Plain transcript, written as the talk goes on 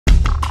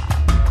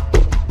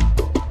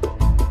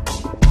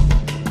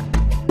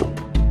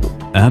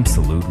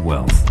Absolute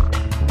wealth.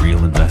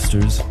 Real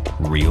investors,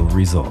 real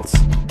results.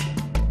 Hey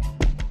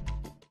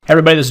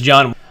everybody, this is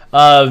John.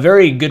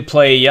 Very good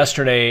play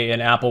yesterday in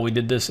Apple. We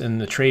did this in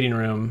the trading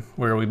room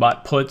where we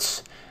bought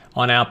puts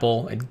on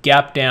Apple. It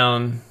gapped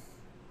down.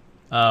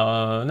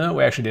 No,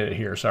 we actually did it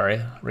here.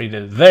 Sorry. We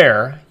did it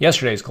there.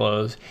 Yesterday's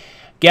close.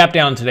 Gap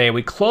down today.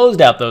 We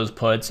closed out those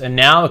puts, and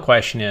now the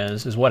question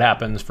is what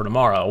happens for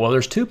tomorrow? Well,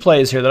 there's two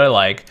plays here that I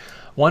like.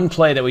 One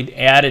play that we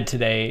added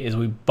today is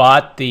we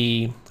bought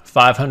the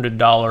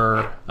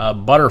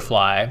 $500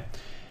 butterfly.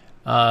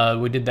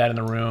 We did that in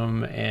the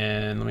room,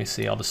 and let me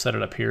see. I'll just set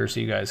it up here so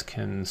you guys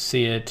can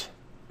see it.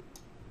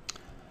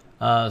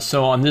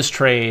 So on this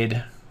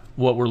trade,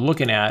 what we're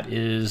looking at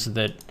is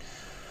that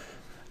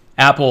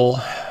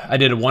Apple, I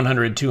did a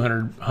 100,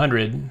 200,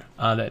 100,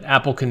 that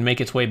Apple can make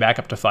its way back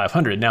up to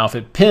 500. Now, if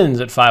it pins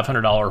at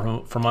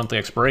 $500 for monthly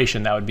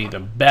expiration, that would be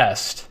the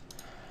best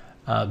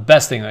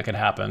thing that could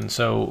happen.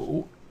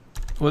 So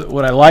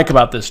what I like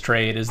about this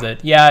trade is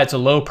that, yeah, it's a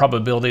low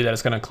probability that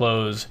it's going to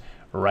close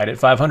right at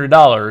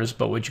 $500,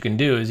 but what you can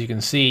do is you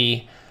can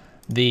see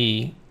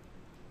the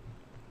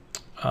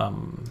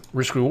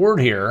risk reward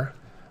here,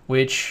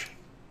 which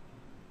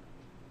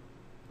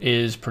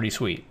is pretty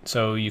sweet.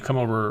 So you come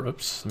over,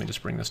 oops, let me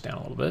just bring this down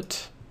a little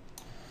bit.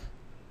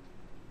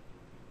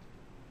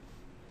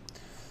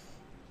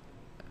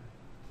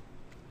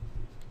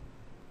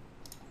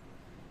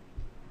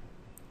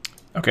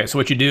 Okay, so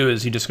what you do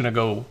is you're just going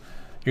to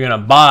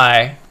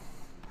buy,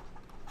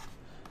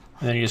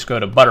 and then you just go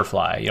to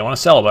butterfly. You don't want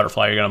to sell a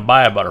butterfly, you're going to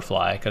buy a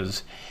butterfly,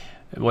 because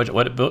what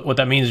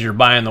that means is you're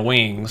buying the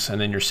wings and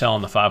then you're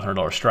selling the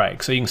 $500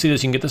 strike. So you can see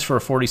this, you can get this for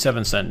a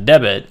 47-cent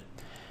debit,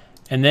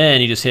 and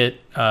then you just hit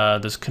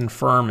this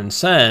confirm and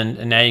send,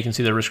 and now you can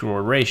see the risk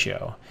reward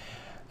ratio.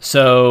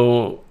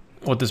 So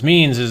what this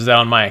means is that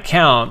on my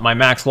account, my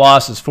max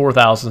loss is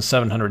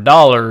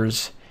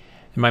 $4,700,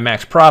 and my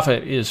max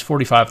profit is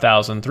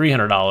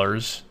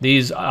 $45,300.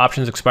 These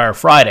options expire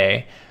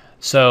Friday.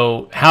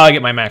 So how I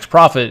get my max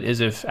profit is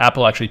if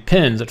Apple actually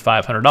pins at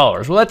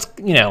 $500. Well, that's,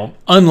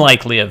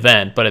 unlikely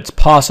event, but it's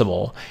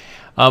possible.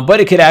 But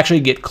it could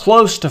actually get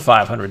close to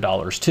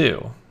 $500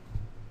 too.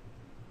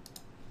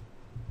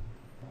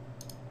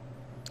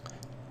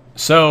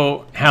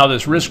 So how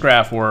this risk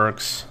graph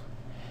works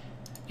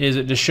is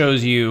it just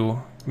shows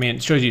you,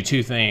 it shows you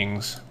two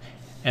things,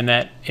 and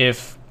that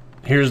if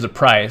here's the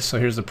price, so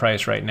here's the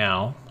price right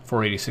now,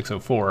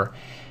 486.04,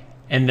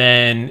 and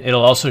then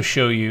it'll also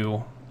show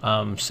you,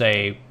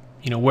 say,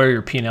 where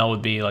your P&L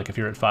would be, like if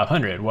you're at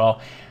 500.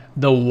 Well,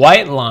 the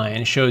white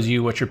line shows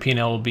you what your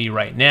P&L will be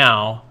right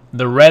now.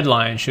 The red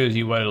line shows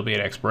you what it'll be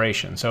at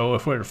expiration. So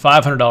if we're at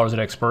 $500 at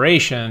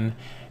expiration,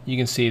 you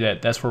can see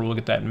that that's where we'll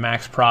get that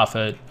max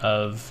profit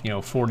of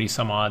 40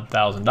 some odd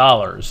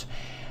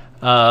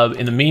 $1,000.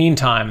 In the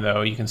meantime,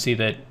 though, you can see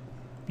that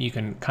you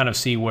can kind of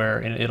see where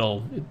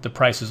the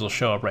prices will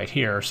show up right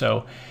here.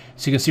 So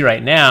you can see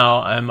right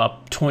now I'm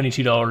up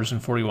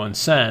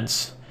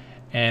 $22.41,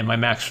 and my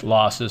max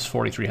loss is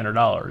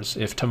 $4,300.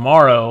 If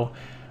tomorrow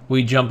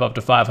we jump up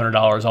to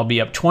 $500, I'll be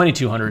up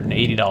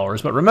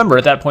 $2,280. But remember,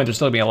 at that point, there's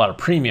still going to be a lot of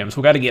premiums.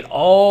 We've got to get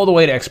all the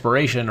way to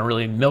expiration to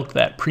really milk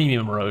that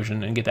premium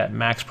erosion and get that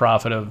max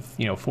profit of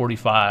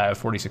 $45,000,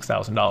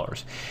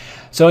 $46,000.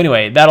 So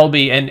anyway, that'll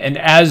be, and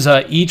as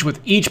with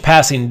each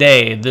passing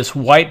day, this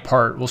white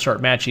part will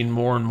start matching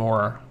more and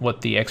more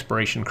what the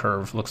expiration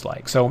curve looks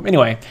like. So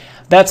anyway,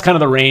 that's kind of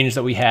the range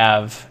that we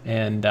have.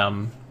 And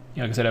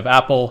like I said, if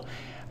Apple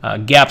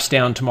gaps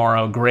down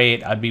tomorrow,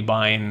 great. I'd be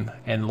buying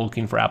and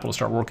looking for Apple to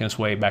start working its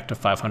way back to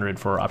 500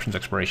 for options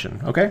expiration.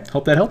 Okay,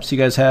 hope that helps. You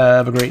guys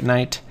have a great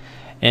night,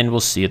 and we'll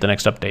see you at the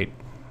next update.